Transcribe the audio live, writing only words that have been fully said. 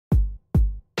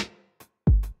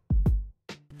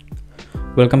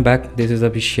Welcome back, this is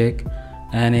Abhishek,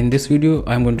 and in this video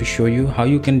I'm going to show you how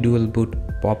you can dual boot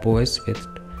Pop! OS with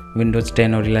Windows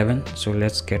 10 or 11. So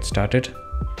let's get started.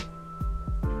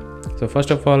 So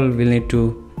first of all, we'll need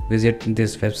to visit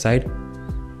this website,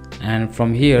 and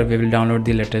from here we will download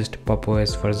the latest Pop!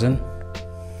 OS version.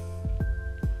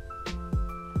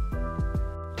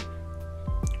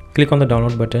 Click on the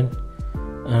download button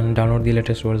and download the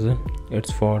latest version.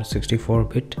 It's for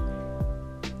 64-bit.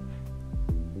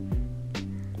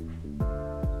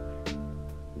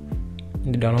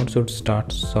 The download should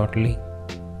start shortly.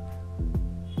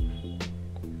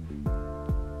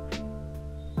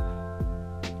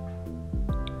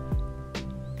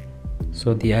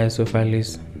 So the ISO file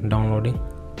is downloading.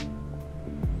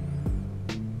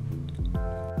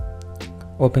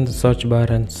 Open the search bar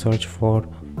and search for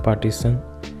partition,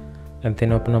 and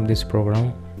then open up this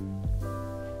program.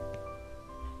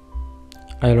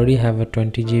 I already have a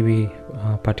 20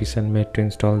 GB partition made to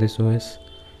install this OS.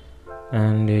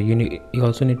 And you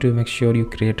also need to make sure you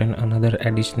create another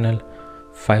additional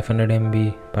 500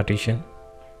 MB partition.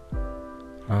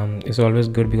 It's always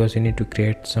good because you need to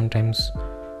create sometimes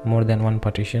more than one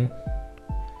partition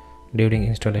during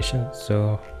installation,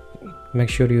 so make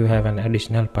sure you have an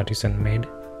additional partition made.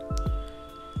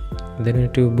 Then we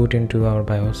need to boot into our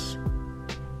BIOS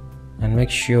and make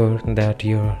sure that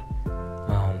you're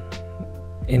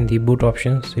in the boot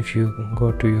options. If you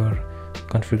go to your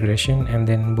configuration and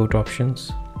then boot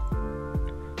options,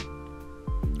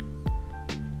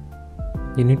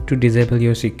 you need to disable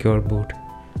your secure boot,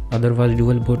 otherwise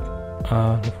dual boot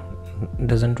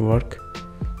doesn't work.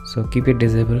 So keep it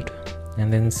disabled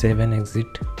and then save and exit.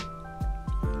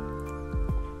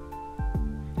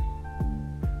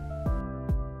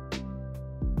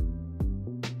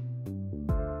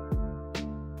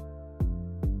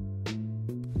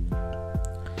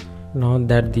 Now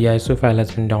that the ISO file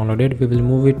has been downloaded, we will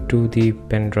move it to the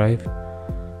pen drive.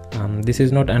 This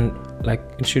is not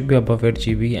it should be above 8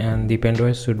 GB, and the pen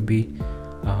drive should be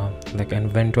an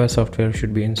Ventura software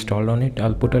should be installed on it.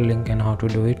 I'll put a link on how to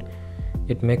do it.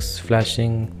 It makes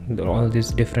flashing all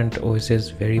these different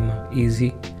OSs very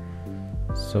easy.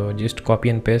 So just copy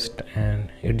and paste and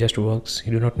it just works.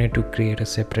 You do not need to create a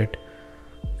separate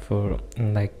for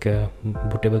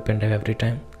bootable pen drive every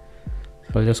time.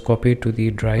 So I'll just copy it to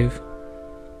the drive.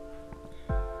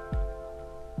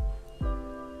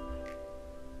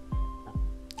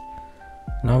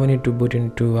 Now we need to boot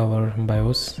into our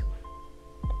BIOS.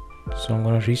 So I'm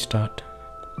going to restart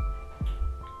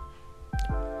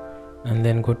and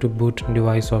then go to boot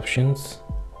device options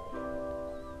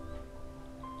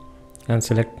and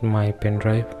select my pen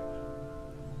drive.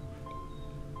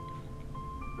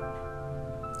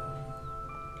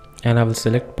 And I will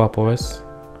select Pop! OS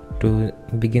to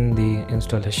begin the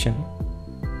installation.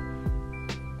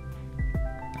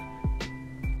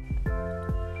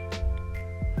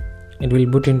 It will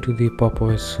boot into the Pop!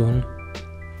 OS soon,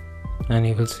 and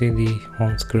you will see the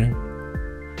home screen.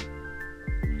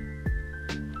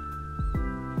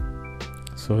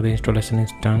 So the installation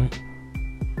is done,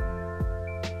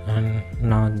 and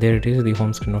now there it is, the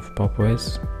home screen of Pop!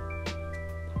 OS.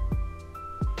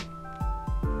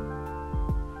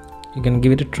 You can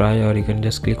give it a try, or you can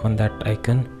just click on that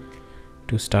icon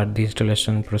to start the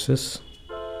installation process.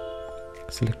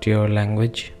 Select your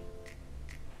language.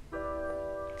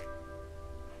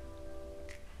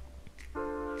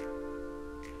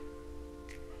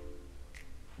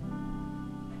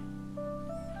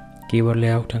 Keyboard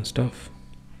layout and stuff.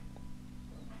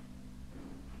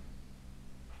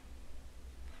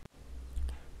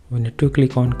 We need to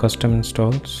click on custom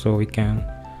install so we can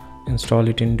install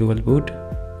it in dual boot.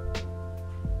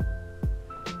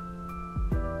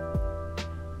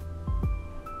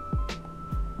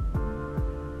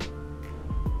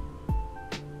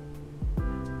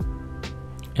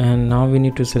 And now we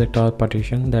need to select our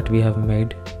partition that we have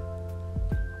made.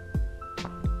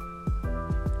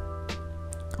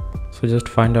 So just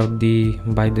find out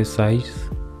by the size.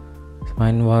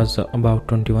 Mine was about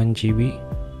 21 GB.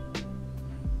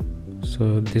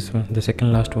 So this one, the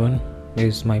second last one,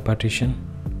 is my partition.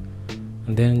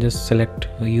 And then just select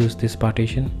use this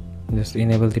partition. Just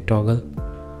enable the toggle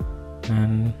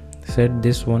and set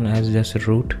this one as just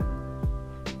root,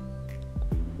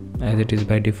 as it is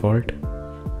by default.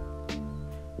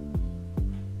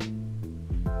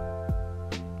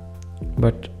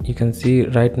 But you can see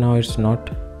right now it's not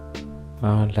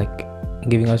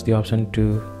giving us the option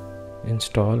to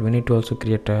install. We need to also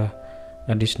create a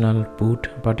additional boot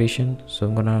partition. So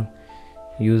I'm gonna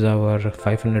use our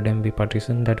 500 MB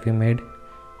partition that we made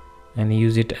and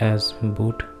use it as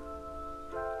boot.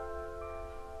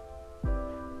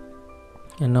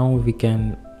 And now we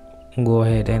can go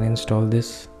ahead and install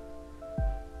this.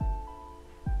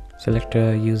 Select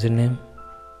a username,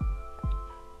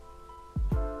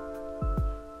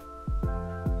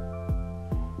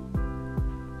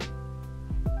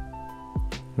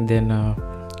 then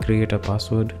create a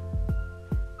password.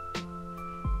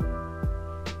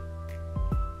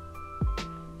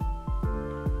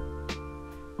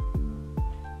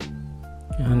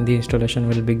 And the installation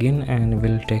will begin and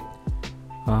will take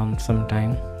some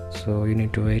time, so you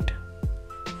need to wait.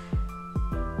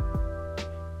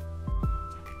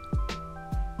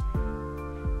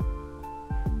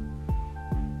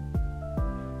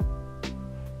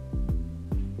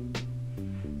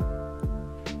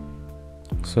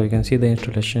 So you can see the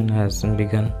installation has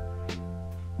begun,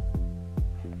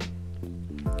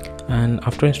 and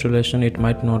after installation it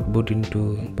might not boot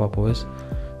into Pop! OS,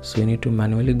 so you need to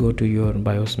manually go to your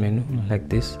BIOS menu like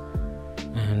this,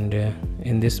 and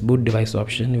in this boot device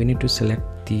option we need to select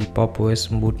the Pop! OS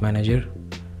boot manager,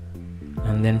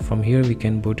 and then from here we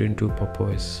can boot into Pop!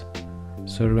 OS.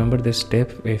 So remember this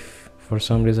step if for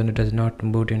some reason it does not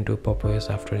boot into Pop! OS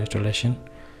after installation,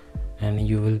 and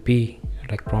you will be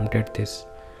like prompted this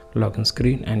login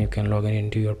screen, and you can log in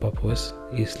into your Pop! OS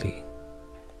easily.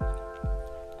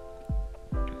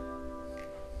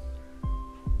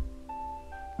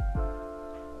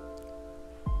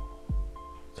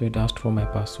 So it asked for my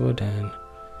password, and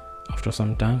after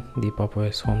some time the Pop!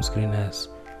 OS home screen has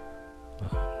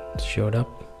showed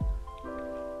up.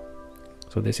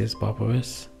 So this is Pop!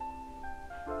 OS.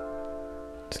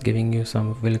 It's giving you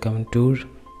some welcome tour,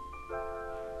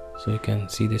 so you can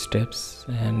see the steps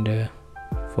and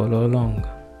follow along.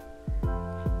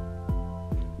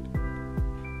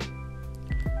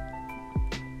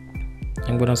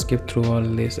 I'm gonna skip through all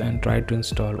this and try to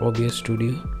install OBS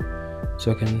Studio,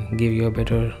 so I can give you a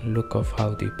better look of how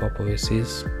the Pop! OS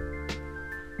is.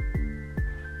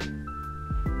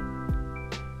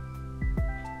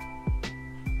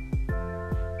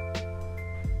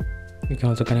 You can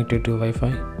also connect it to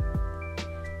Wi-Fi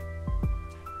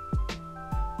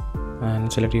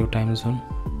and select your time zone.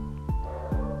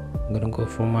 I'm gonna go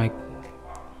for my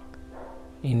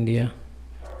India,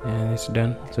 and it's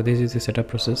done. So this is the setup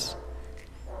process,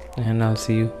 and I'll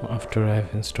see you after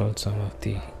I've installed some of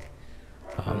the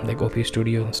like OP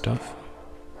Studio and stuff.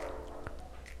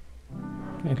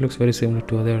 It looks very similar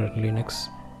to other Linux.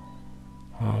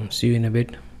 See you in a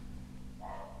bit.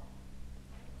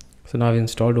 So now I've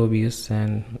installed OBS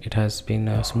and it has been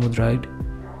a smooth ride.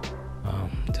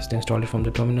 Just install it from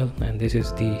the terminal, and this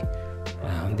is the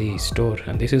store,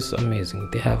 and this is amazing.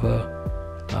 They have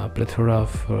a plethora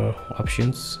of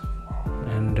options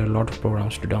and a lot of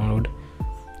programs to download.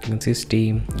 You can see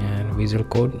Steam and Visual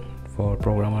Code for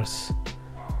programmers,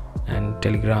 and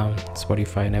Telegram,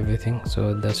 Spotify, and everything.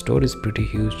 So the store is pretty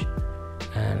huge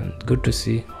and good to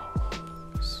see.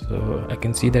 So I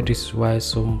can see that is why it's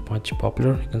so much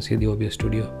popular. You can see the OBS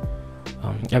Studio.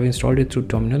 I've installed it through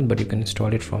terminal, but you can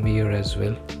install it from here as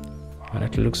well, and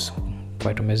it looks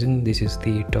quite amazing. This is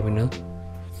the terminal.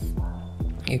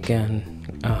 You can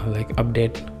like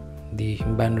update the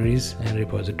binaries and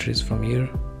repositories from here.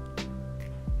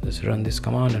 Just run this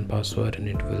command and password and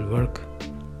it will work.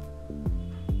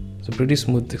 So pretty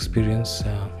smooth experience,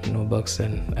 no bugs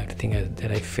and everything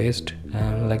that I faced.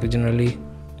 Like generally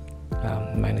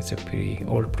mine is a pretty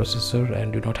old processor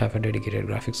and do not have a dedicated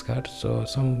graphics card, so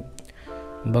some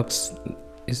bugs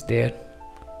is there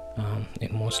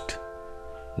in most.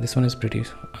 This one is pretty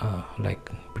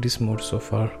pretty smooth so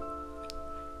far.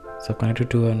 So I've connected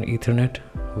to an Ethernet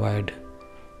wired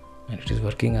and it is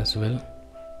working as well.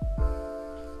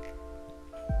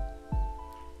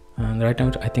 And right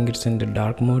now I think it's in the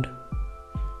dark mode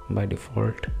by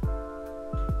default.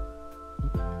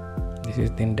 This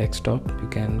is the desktop. You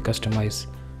can customize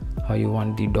how you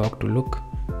want the dock to look.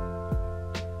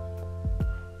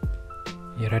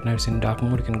 Yeah, right now it's in dark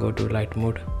mode. You can go to light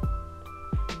mode.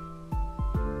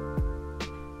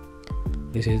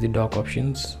 This is the dock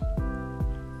options.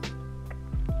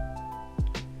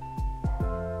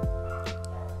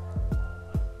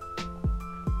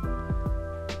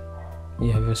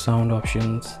 You have your sound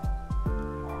options,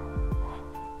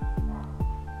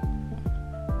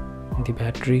 the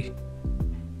battery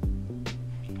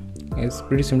is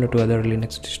pretty similar to other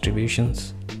Linux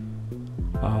distributions,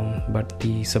 but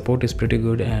the support is pretty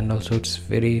good, and also it's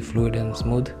very fluid and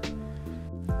smooth.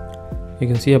 You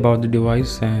can see about the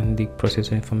device and the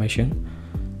processor information,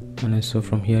 and also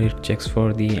from here it checks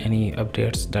for the any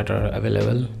updates that are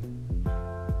available.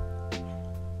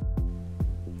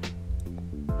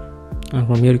 And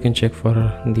from here you can check for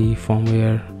the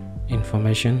firmware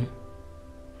information.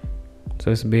 So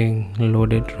it's being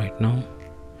loaded right now.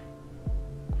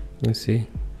 You see,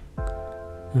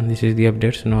 and this is the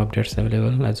updates. No updates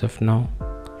available as of now.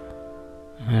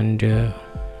 And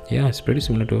yeah, it's pretty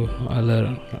similar to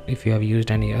other, if you have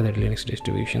used any other Linux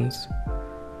distributions.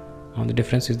 The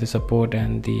difference is the support,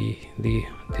 and the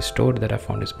store that I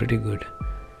found is pretty good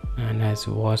and has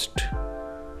vast,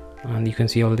 and you can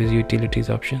see all these utilities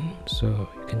options, so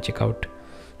you can check out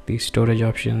the storage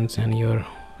options and your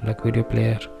like video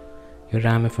player, your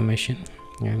RAM information,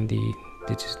 and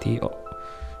this is the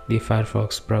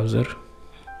Firefox browser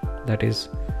that is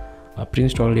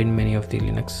pre-installed in many of the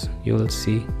Linux, you will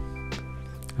see.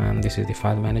 And this is the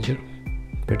file manager,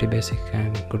 pretty basic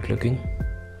and good looking.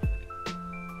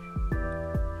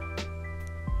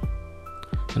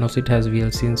 And also it has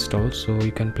VLC installed, so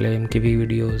you can play MKV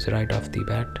videos right off the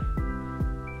bat,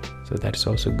 so that's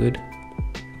also good.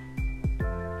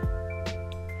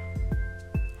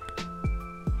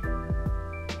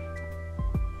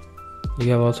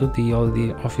 You have also all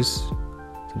the Office,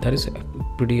 so that is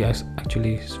pretty,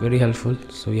 actually it's very helpful.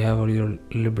 So you have all your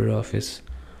LibreOffice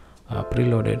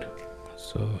preloaded,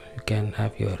 so you can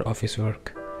have your office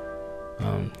work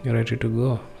you're ready to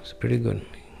go. It's pretty good,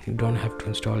 you don't have to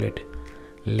install it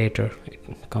later,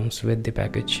 it comes with the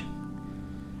package,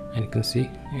 and you can see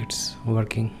it's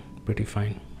working pretty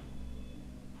fine.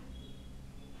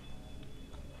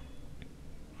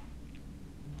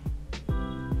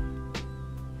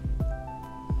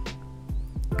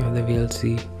 You have the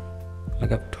VLC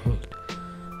like I've told,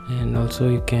 and also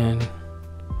you can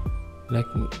like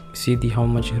see how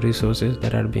much resources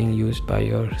that are being used by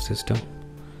your system.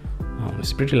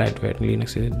 It's pretty lightweight.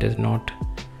 Linux, it does not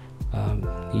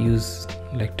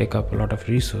take up a lot of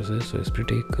resources, so it's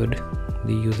pretty good.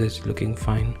 The usage looking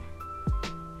fine,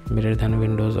 better than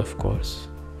Windows, of course.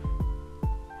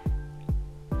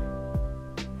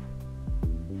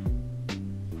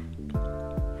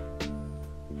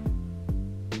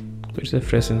 So it's a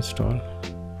fresh install,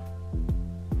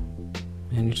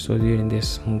 and it shows you in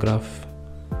this graph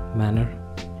manner.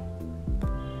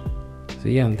 So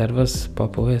yeah, that was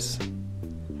Pop OS,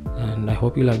 and I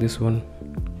hope you like this one,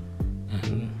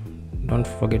 and don't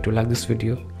forget to like this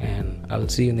video, and I'll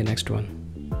see you in the next one.